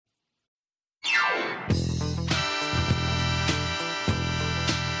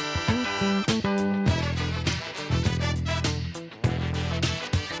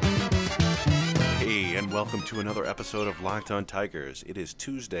welcome to another episode of Locked On Tigers. It is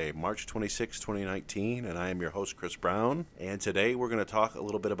Tuesday, March 26, 2019, and I am your host, Chris Brown. And today we're going to talk a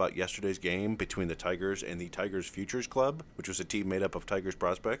little bit about yesterday's game between the Tigers and the Tigers Futures Club, which was a team made up of Tigers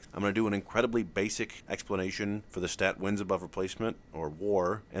prospects. I'm going to do an incredibly basic explanation for the stat wins above replacement, or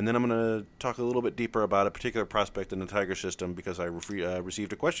WAR, and then I'm going to talk a little bit deeper about a particular prospect in the Tiger system because I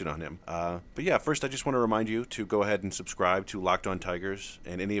received a question on him. But yeah, first I just want to remind you to go ahead and subscribe to Locked On Tigers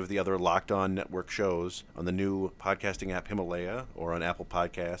and any of the other Locked On Network shows on the new podcasting app Himalaya, or on Apple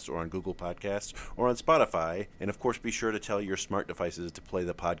Podcasts, or on Google Podcasts, or on Spotify. And of course, be sure to tell your smart devices to play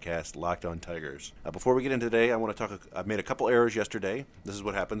the podcast Locked On Tigers. Before we get into today, I want to talk. I made a couple errors yesterday. This is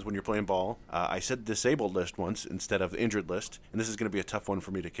what happens when you're playing ball. I said disabled list once instead of the injured list, and this is going to be a tough one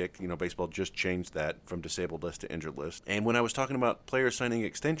for me to kick. You know, baseball just changed that from disabled list to injured list. And when I was talking about players signing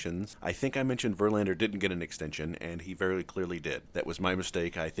extensions, I think I mentioned Verlander didn't get an extension, and he very clearly did. That was my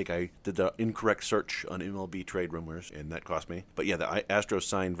mistake. I think I did the incorrect search on MLB trade rumors, and that cost me. But yeah, the Astros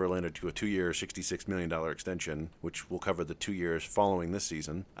signed Verlander to a 2-year, $66 million extension, which will cover the 2 years following this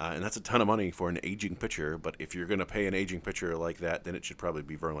season. And that's a ton of money for an aging pitcher, but if you're going to pay an aging pitcher like that, then it should probably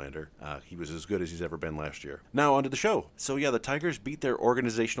be Verlander. He was as good as he's ever been last year. Now, on to the show. So yeah, the Tigers beat their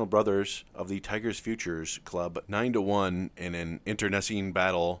organizational brothers of the Tigers Futures Club 9-1 in an internecine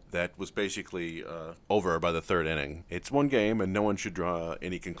battle that was basically over by the third inning. It's one game, and no one should draw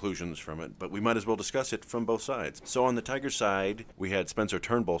any conclusions from it, but we might as well discuss it from both sides. So on the Tigers side, we had Spencer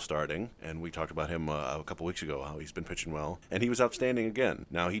Turnbull starting, and we talked about him a couple weeks ago, how he's been pitching well, and he was outstanding again.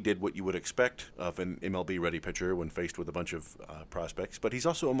 Now, he did what you would expect of an MLB-ready pitcher when faced with a bunch of prospects, but he's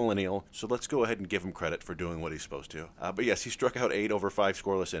also a millennial, so let's go ahead and give him credit for doing what he's supposed to. But yes, he struck out 8 over 5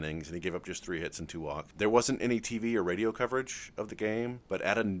 scoreless innings, and he gave up just 3 hits and 2 walks. There wasn't any TV or radio coverage of the game, but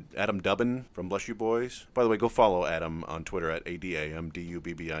Adam Dubbin from Bless You Boys, by the way, go follow Adam on Twitter at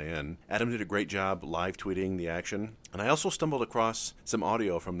ADAMDUBBIN. Adam did a great job live tweeting the action, and I also stumbled across some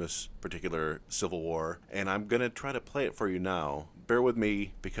audio from this particular Civil War, and I'm going to try to play it for you now. Bear with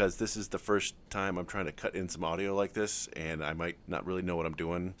me, because this is the first time I'm trying to cut in some audio like this, and I might not really know what I'm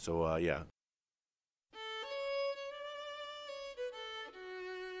doing, so yeah.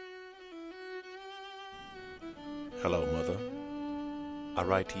 Hello, Mother. I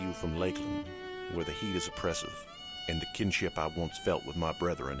write to you from Lakeland, where the heat is oppressive, and the kinship I once felt with my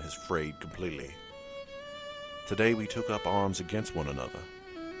brethren has frayed completely. Today we took up arms against one another.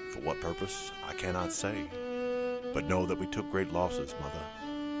 For what purpose, I cannot say, but know that we took great losses, Mother.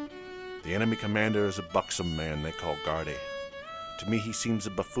 The enemy commander is a buxom man they call Gardy. To me he seems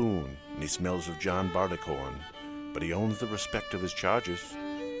a buffoon, and he smells of John Barleycorn, but he owns the respect of his charges.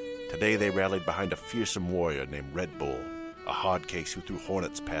 Today they rallied behind a fearsome warrior named Red Bull, a hard case who threw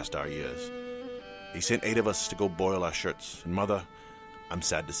hornets past our ears. He sent 8 of us to go boil our shirts, and Mother, I'm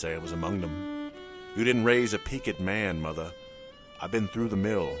sad to say I was among them. You didn't raise a peaked man, Mother. I've been through the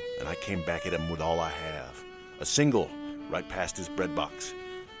mill, and I came back at him with all I have. A single, right past his bread box.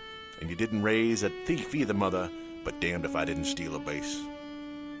 And you didn't raise a thief either, Mother, but damned if I didn't steal a base.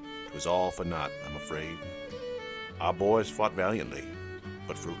 It was all for naught, I'm afraid. Our boys fought valiantly,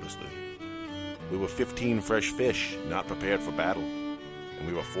 but fruitlessly. We were 15 fresh fish, not prepared for battle, and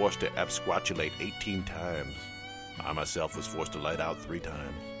we were forced to absquatulate 18 times. I myself was forced to light out 3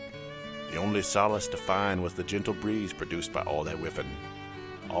 times. The only solace to find was the gentle breeze produced by all that whiffing.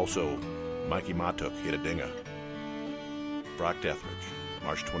 Also, Mikey Matuk hit a dinger. Brock Deathridge,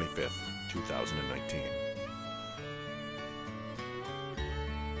 March 25th, 2019.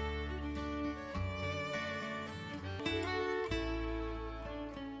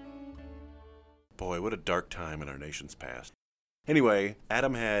 Boy, what a dark time in our nation's past. Anyway,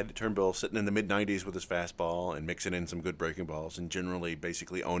 Adam had Turnbull sitting in the mid-90s with his fastball and mixing in some good breaking balls and generally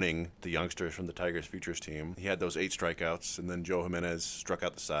basically owning the youngsters from the Tigers Futures team. He had those 8 strikeouts, and then Joe Jimenez struck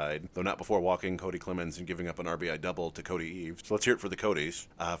out the side, though not before walking Cody Clemens and giving up an RBI double to Cody Eves. So let's hear it for the Codys.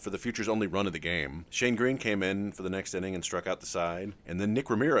 For the Futures' only run of the game, Shane Green came in for the next inning and struck out the side, and then Nick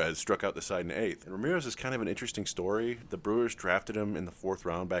Ramirez struck out the side in the 8th. And Ramirez is kind of an interesting story. The Brewers drafted him in the 4th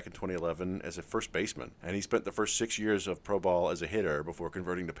round back in 2011 as a first baseman, and he spent the first 6 years of pro ball as a hitter before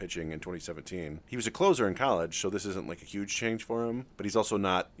converting to pitching in 2017. He was a closer in college, so this isn't like a huge change for him, but he's also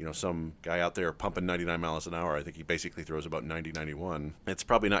not, some guy out there pumping 99 miles an hour. I think he basically throws about 90, 91. It's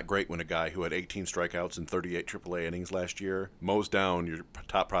probably not great when a guy who had 18 strikeouts and 38 AAA innings last year mows down your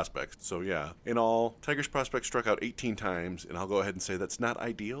top prospects. So yeah, in all, Tigers prospects struck out 18 times, and I'll go ahead and say that's not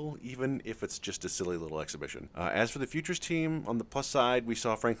ideal, even if it's just a silly little exhibition. As for the Futures team, on the plus side, we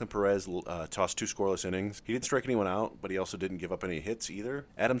saw Franklin Perez toss 2 scoreless innings. He didn't strike anyone out, but he also didn't give up any hits either.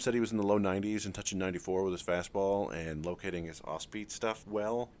 Adam said he was in the low 90s and touching 94 with his fastball and locating his off-speed stuff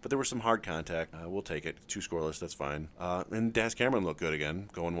well, but there was some hard contact. We'll take it. 2 scoreless, that's fine. And Daz Cameron looked good again,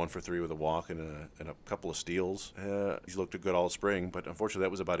 going 1 for 3 with a walk and a couple of steals. He's looked good all spring, but unfortunately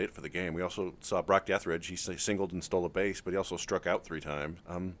that was about it for the game. We also saw Brock Deathridge. He singled and stole a base, but he also struck out 3 times.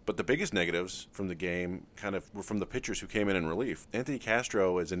 But the biggest negatives from the game kind of were from the pitchers who came in relief. Anthony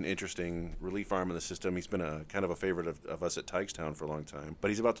Castro is an interesting relief arm in the system. He's been a kind of a favorite of us at Tigstown for a long time, but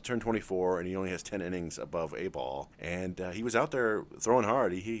he's about to turn 24 and he only has 10 innings above A ball, and he was out there throwing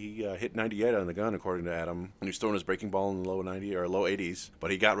hard. He hit 98 on the gun according to Adam, and he was throwing his breaking ball in the low 90 or low 80s,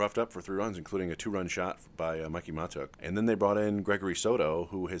 but he got roughed up for 3 runs, including a 2-run shot by Mikey Matuk. And then they brought in Gregory Soto,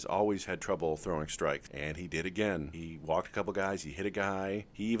 who has always had trouble throwing strikes, and he did again. He walked a couple guys, he hit a guy,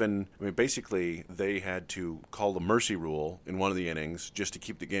 basically they had to call the mercy rule in one of the innings just to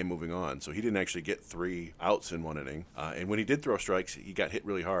keep the game moving on, so he didn't actually get 3 outs in one inning. And when he did throw strikes, he got hit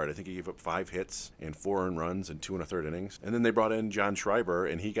really hard. I think he gave up 5 hits and 4 earned runs in 2 1/3 innings. And then they brought in John Schreiber,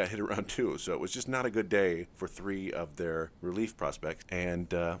 and he got hit around 2. So it was just not a good day for 3 of their relief prospects.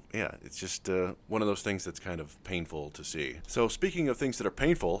 And it's just one of those things that's kind of painful to see. So speaking of things that are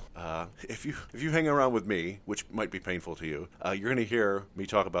painful, if you hang around with me, which might be painful to you, you're going to hear me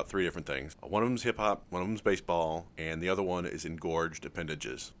talk about 3 different things. One of them's hip hop, one of them's baseball, and the other one is engorged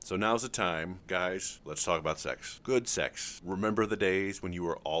appendages. So now's the time, guys. Let's talk about sex. Good sex. Remember the days when you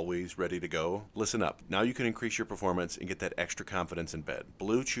were always ready to go? Listen up. Now you can increase your performance and get that extra confidence in bed.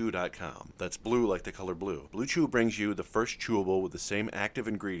 BlueChew.com. That's blue like the color blue. Blue Chew brings you the first chewable with the same active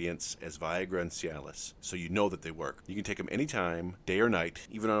ingredients as Viagra and Cialis, so you know that they work. You can take them anytime, day or night,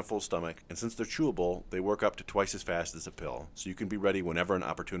 even on a full stomach, and since they're chewable, they work up to twice as fast as a pill, so you can be ready whenever an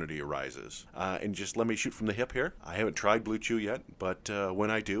opportunity arises. And just let me shoot from the hip here. I haven't tried Blue Chew yet, but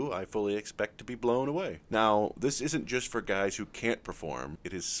when I do, I fully expect to be blown away. Now, this isn't just for guys who can't perform.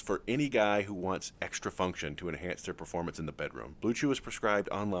 It is for any guy who wants extra function to enhance their performance in the bedroom. Blue Chew is prescribed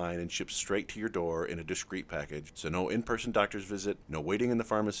online and shipped straight to your door in a discreet package, so no in-person doctor's visit, no waiting in the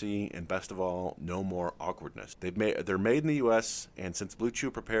pharmacy, and best of all, no more awkwardness. They're made in the U.S., and since Blue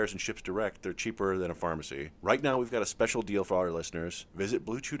Chew prepares and ships direct, they're cheaper than a pharmacy. Right now, we've got a special deal for our listeners. Visit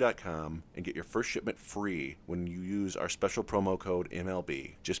BlueChew.com and get your first shipment free when you use our special promo code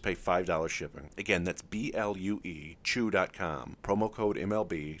MLB. Just pay $5 shipping. Again, that's BLUE Chew.com. Promo code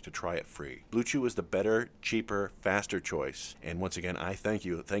MLB to try it free. Blue Chew is the better, cheaper, faster choice. And once again, I thank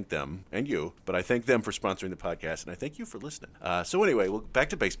them, and you, but I thank them for sponsoring the podcast, and I thank you for listening. So anyway, back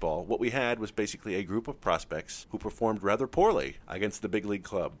to baseball. What we had was basically a group of prospects who performed rather poorly against the big league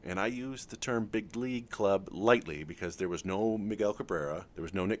club. And I use the term big league club lightly because there was no Miguel Cabrera, there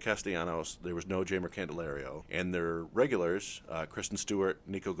was no Nick Castellanos, there was no Jeimer Candelario, and their regulars, Kristen Stewart,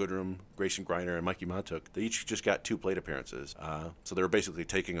 Nico Goodrum, Grayson Greiner, and Mikey Matuk, they each just got 2 plate appearances. So they were basically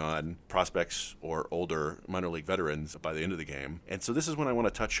taking on prospects or older minor league veterans by the end of the game. And so this is when I want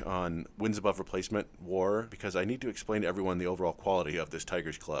to touch on wins above replacement WAR, because I need to explain to everyone the overall quality of this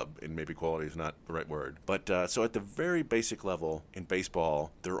Tigers club, and maybe quality is not the right word. But so at the very basic level in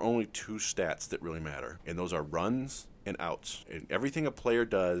baseball, there are only 2 stats that really matter, and those are runs and outs. And everything a player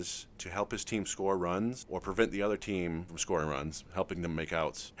does to help his team score runs or prevent the other team from scoring runs, helping them make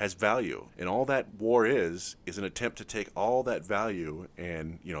outs, has value. And all that WAR is an attempt to take all that value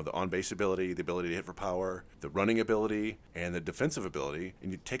and, the on-base ability, the ability to hit for power, the running ability, and the defensive ability,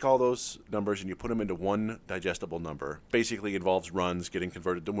 and you take all those numbers and you put them into one digestible number. Basically involves runs getting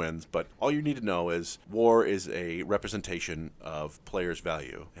converted to wins, but all you need to know is WAR is a representation of players'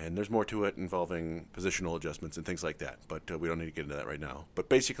 value. And there's more to it involving positional adjustments and things like that. But we don't need to get into that right now. But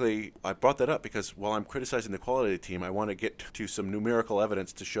basically, I brought that up because while I'm criticizing the quality of the team, I want to get to some numerical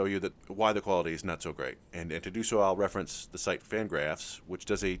evidence to show you that why the quality is not so great. And to do so, I'll reference the site Fangraphs, which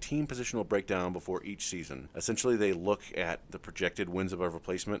does a team positional breakdown before each season. Essentially, they look at the projected wins above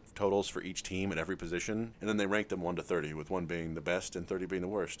replacement totals for each team at every position, and then they rank them 1 to 30, with 1 being the best and 30 being the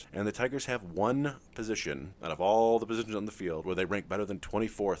worst. And the Tigers have 1 position out of all the positions on the field where they rank better than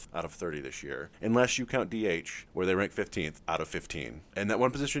 24th out of 30 this year, unless you count DH, where they rank 15th out of 15. And that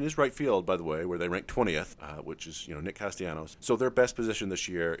 1 position is right field, by the way, where they rank 20th, which is, Nick Castellanos. So their best position this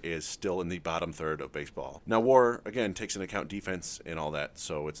year is still in the bottom third of baseball. Now, WAR, again, takes into account defense and all that,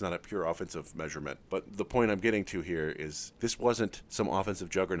 so it's not a pure offensive measurement. But the point I'm getting to here is this wasn't some offensive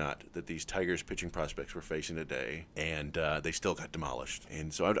juggernaut that these Tigers pitching prospects were facing today, and they still got demolished.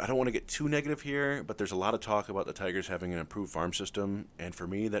 And so I don't want to get too negative here, but there's a lot of talk about the Tigers having an improved farm system, and for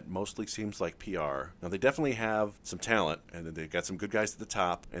me, that mostly seems like PR. Now, they definitely have some talent, and they've got some good guys at the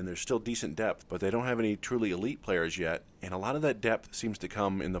top, and there's still decent depth, but they don't have any truly elite players yet, And a lot of that depth seems to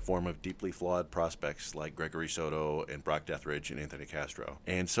come in the form of deeply flawed prospects like Gregory Soto and Brock Deathridge and Anthony Castro.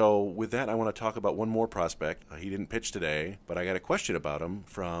 And so with that, I want to talk about one more prospect. He didn't pitch today, but I got a question about him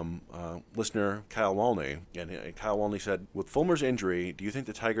from listener Kyle Walney. And Kyle Walney said, with Fulmer's injury, do you think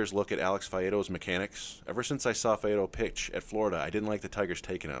the Tigers look at Alex Faedo's mechanics? Ever since I saw Faedo pitch at Florida, I didn't like the Tigers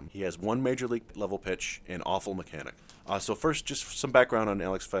taking him. He has one major league level pitch and awful mechanics. So first, just some background on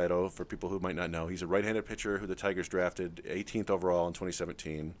Alex Faedo for people who might not know. He's a right-handed pitcher who the Tigers drafted 18th overall in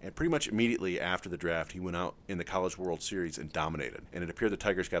 2017. And pretty much immediately after the draft, he went out in the College World Series and dominated. And it appeared the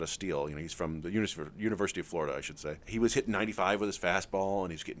Tigers got a steal. He's from the University of Florida, I should say. He was hitting 95 with his fastball,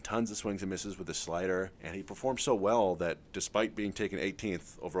 and he was getting tons of swings and misses with his slider. And he performed so well that despite being taken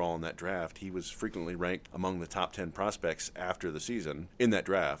 18th overall in that draft, he was frequently ranked among the top 10 prospects after the season in that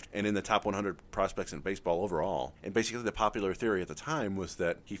draft and in the top 100 prospects in baseball overall. And basically the popular theory at the time was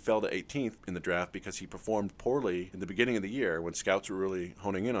that he fell to 18th in the draft because he performed poorly in the beginning of the year when scouts were really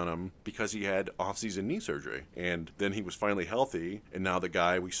honing in on him because he had off-season knee surgery. And then he was finally healthy, and now the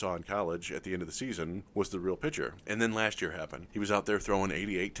guy we saw in college at the end of the season was the real pitcher. And then last year happened. He was out there throwing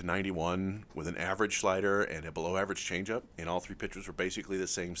 88 to 91 with an average slider and a below-average changeup, and all three pitchers were basically the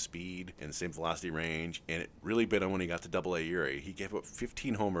same speed and the same velocity range, and it really bit him when he got to Double-A Erie. He gave up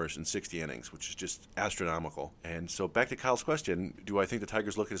 15 homers in 60 innings, which is just astronomical. And so back to Kyle's question, do I think the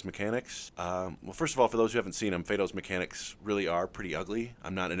Tigers look at his mechanics? Well, first of all, for those who haven't seen him, Faedo's mechanics really are pretty ugly.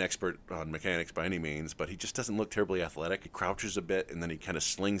 I'm not an expert on mechanics by any means, but he just doesn't look terribly athletic. He crouches a bit, and then he kind of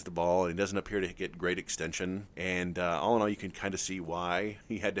slings the ball, and he doesn't appear to get great extension. And all in all, you can kind of see why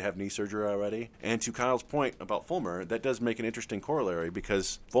he had to have knee surgery already. And to Kyle's point about Fulmer, that does make an interesting corollary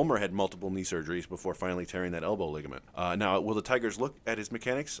because Fulmer had multiple knee surgeries before finally tearing that elbow ligament. Now, will the Tigers look at his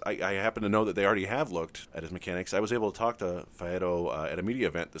mechanics? I happen to know that they already have looked at his mechanics. I was able to talk to Faedo at a media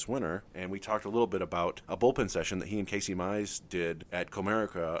event this winter, and we talked a little bit about a bullpen session that he and Casey Mize did at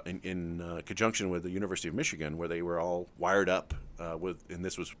Comerica in conjunction with the University of Michigan, where they were all wired up and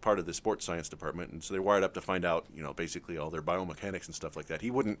this was part of the sports science department, and so they wired up to find out, basically all their biomechanics and stuff like that. He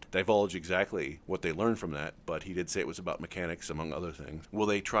wouldn't divulge exactly what they learned from that, but he did say it was about mechanics, among other things. Will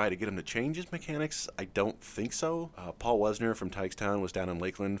they try to get him to change his mechanics? I don't think so. Paul Wesner from Tigstown was down in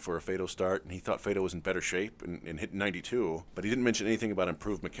Lakeland for a Faedo start, and he thought Faedo was in better shape and hit 92, but he didn't mention anything about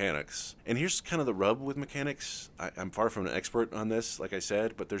improved mechanics. And here's kind of the rub with mechanics. I'm far from an expert on this, like I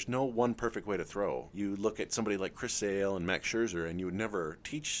said, but there's no one perfect way to throw. You look at somebody like Chris Sale and Max Scherzer, and you would never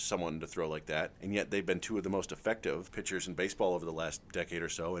teach someone to throw like that, and yet they've been two of the most effective pitchers in baseball over the last decade or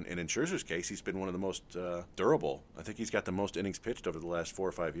so, and in Scherzer's case, he's been one of the most durable. I think he's got the most innings pitched over the last 4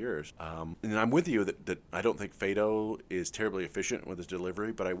 or 5 years. And I'm with you that I don't think Faedo is terribly efficient with his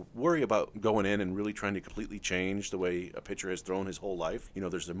delivery, but I worry about going in and really trying to completely change the way a pitcher has thrown his whole life.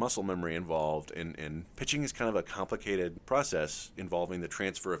 There's a muscle memory involved, and pitching is kind of a complicated process involving the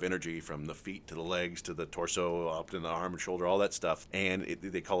transfer of energy from the feet to the legs to the torso, up to the arm and shoulder, all that stuff. And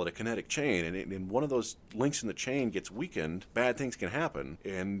they call it a kinetic chain. And one of those links in the chain gets weakened, bad things can happen.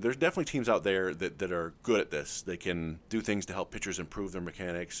 And there's definitely teams out there that are good at this. They can do things to help pitchers improve their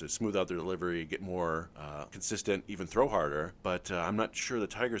mechanics, smooth out their delivery, get more consistent, even throw harder. But I'm not sure the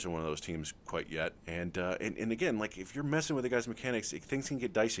Tigers are one of those teams quite yet. And again, like if you're messing with the guy's mechanics, things can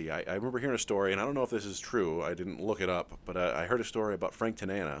get dicey. I remember hearing a story, and I don't know if this is true. I didn't look it up, but I heard a story about Frank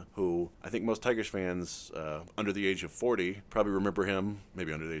Tanana, who I think most Tigers fans under the age of 40 probably remember him,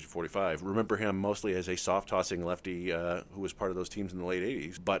 maybe under the age of 45, remember him mostly as a soft-tossing lefty who was part of those teams in the late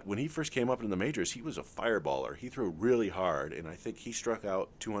 80s. But when he first came up into the majors, he was a fireballer. He threw really hard, and I think he struck out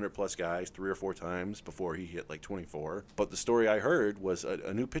 200-plus guys 3 or 4 times before he hit like 24. But the story I heard was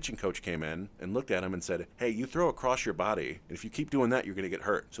a new pitching coach came in and looked at him and said, hey, you throw across your body, and if you keep doing that, you're going to get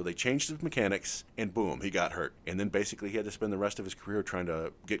hurt. So they changed his mechanics, and boom, he got hurt. And then basically he had to spend the rest of his career trying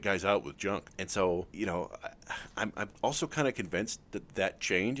to get guys out with junk. And so, I'm also kind of convinced that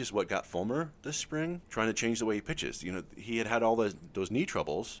change is what got Fulmer this spring, trying to change the way he pitches. He had all those knee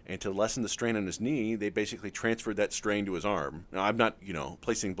troubles, and to lessen the strain on his knee, they basically transferred that strain to his arm. Now, I'm not,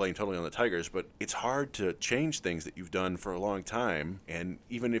 placing blame totally on the Tigers, but it's hard to change things that you've done for a long time, and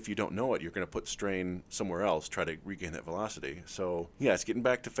even if you don't know it, you're going to put strain somewhere else, try to regain that velocity. So, yes, getting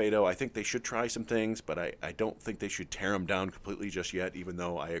back to Faedo, I think they should try some things, but I don't think they should tear him down completely just yet, even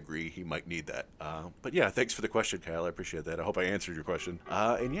though I agree he might need that. But yeah, thanks for the question, Kyle. I appreciate that. I hope I answered your question.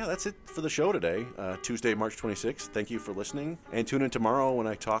 And yeah, that's it for the show today, Tuesday, March 26th. Thank you for listening. And tune in tomorrow when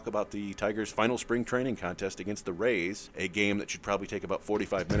I talk about the Tigers' final spring training contest against the Rays, a game that should probably take about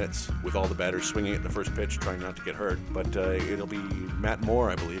 45 minutes with all the batters swinging at the first pitch, trying not to get hurt. But it'll be Matt Moore,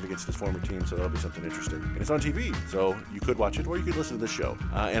 I believe, against his former team, so that'll be something interesting. And it's on TV, so you could watch it or you could listen to this show.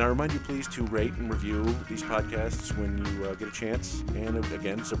 And I remind you, please, to rate and review these podcasts when you get a chance. And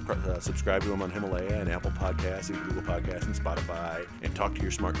again, subscribe to them on Himalaya and Apple Podcasts and Google Podcasts and Spotify, and talk to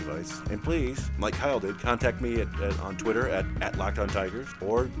your smart device. And please, like Kyle did, contact me on Twitter at LockedOnTigers,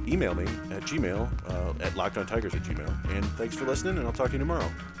 or email me at Gmail at LockedOnTigers@gmail. And thanks for listening, and I'll talk to you tomorrow.